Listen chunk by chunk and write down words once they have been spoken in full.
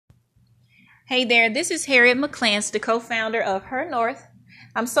Hey there, this is Harriet McClance, the co-founder of Her North.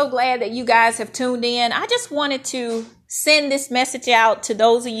 I'm so glad that you guys have tuned in. I just wanted to send this message out to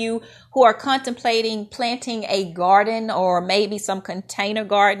those of you who are contemplating planting a garden or maybe some container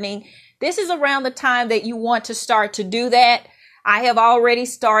gardening. This is around the time that you want to start to do that. I have already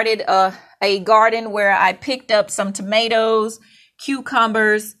started a garden where I picked up some tomatoes,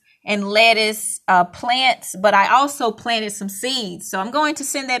 cucumbers, and lettuce plants, but I also planted some seeds. So I'm going to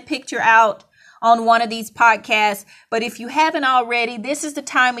send that picture out on one of these podcasts. But if you haven't already, this is the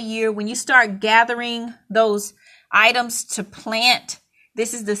time of year when you start gathering those items to plant.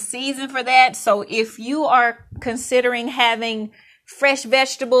 This is the season for that. So if you are considering having fresh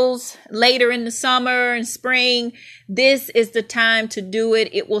vegetables later in the summer and spring, this is the time to do it.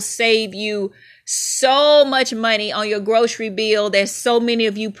 It will save you so much money on your grocery bill. There's so many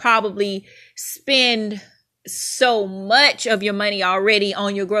of you probably spend so much of your money already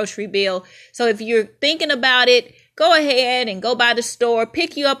on your grocery bill. So if you're thinking about it, go ahead and go by the store,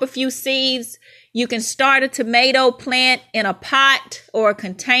 pick you up a few seeds. You can start a tomato plant in a pot or a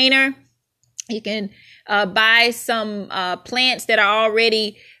container. You can buy some plants that are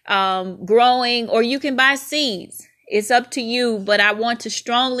already growing, or you can buy seeds. It's up to you, but I want to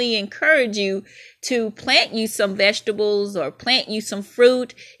strongly encourage you to plant you some vegetables or plant you some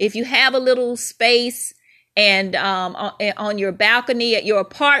fruit. If you have a little space and on your balcony at your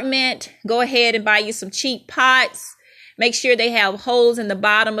apartment, go ahead and buy you some cheap pots. Make sure they have holes in the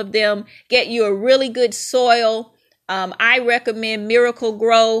bottom of them. Get you a really good soil. I recommend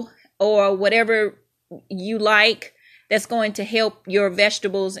Miracle-Gro or whatever you like that's going to help your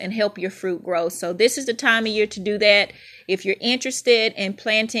vegetables and help your fruit grow. So this is the time of year to do that. If you're interested in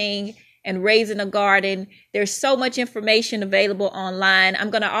planting and raising a garden, there's so much information available online. I'm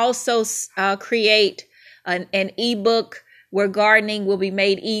going to also create an ebook where gardening will be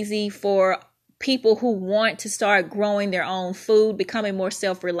made easy for people who want to start growing their own food, becoming more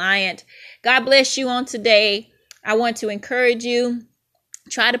self-reliant. God bless you on today. I want to encourage you.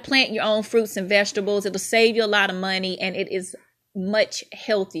 Try to plant your own fruits and vegetables. It'll save you a lot of money and it is much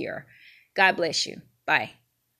healthier. God bless you. Bye.